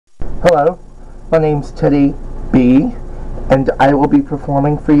Hello, my name's Teddy B, and I will be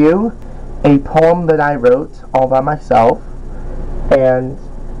performing for you a poem that I wrote all by myself, and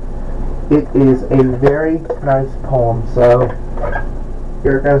it is a very nice poem, so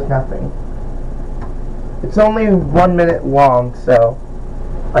here goes nothing. It's only 1 minute long, so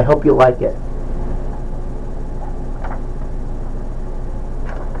I hope you like it.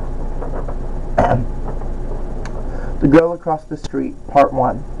 The Girl Across the Street, Part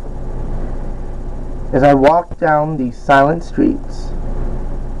 1. As I walk down these silent streets,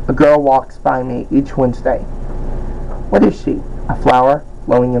 a girl walks by me each Wednesday. What is she? A flower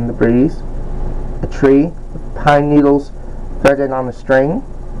blowing in the breeze? A tree with pine needles threaded on a string?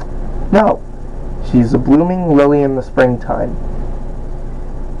 No, she's a blooming lily in the springtime.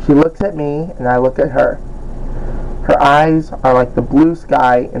 She looks at me and I look at her. Her eyes are like the blue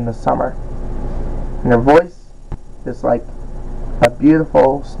sky in the summer, and her voice is like a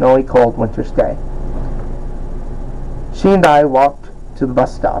beautiful, snowy, cold winter's day. She and I walked to the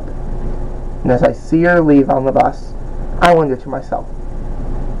bus stop, and as I see her leave on the bus, I wonder to myself,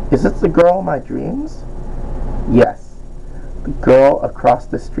 is this the girl of my dreams? Yes, the girl across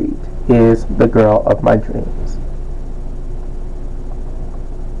the street is the girl of my dreams.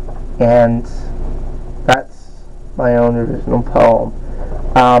 And that's my own original poem.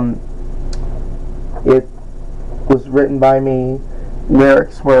 It was written by me.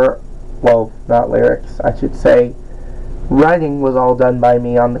 Lyrics were, well, not lyrics, I should say, writing was all done by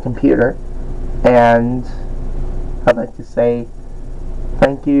me on the computer. And I'd like to say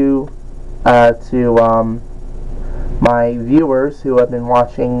thank you to my viewers who have been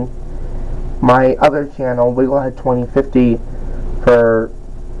watching my other channel, Wigglehead 2050, for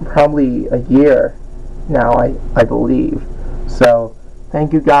probably a year now, I believe. So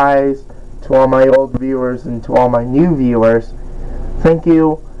thank you guys, to all my old viewers and to all my new viewers. Thank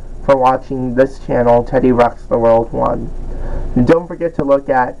you for watching this channel, Teddy Rocks the World 1. And don't forget to look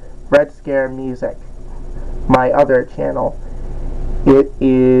at Red Scare Music, my other channel. It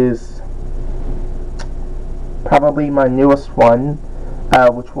is probably my newest one,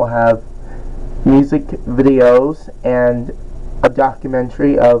 which will have music videos and a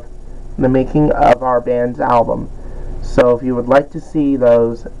documentary of the making of our band's album. So if you would like to see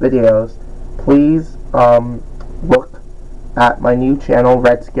those videos, please look at my new channel,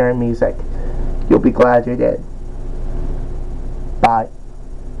 Red Scare Music. You'll be glad you did. Bye.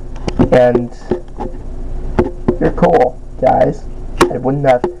 And you're cool, guys. I wouldn't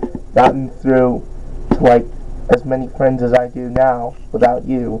have gotten through to like as many friends as I do now without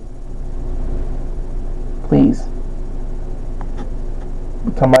you. Please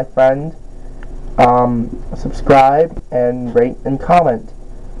become my friend. Subscribe and rate and comment.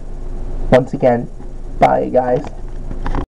 Once again, bye guys.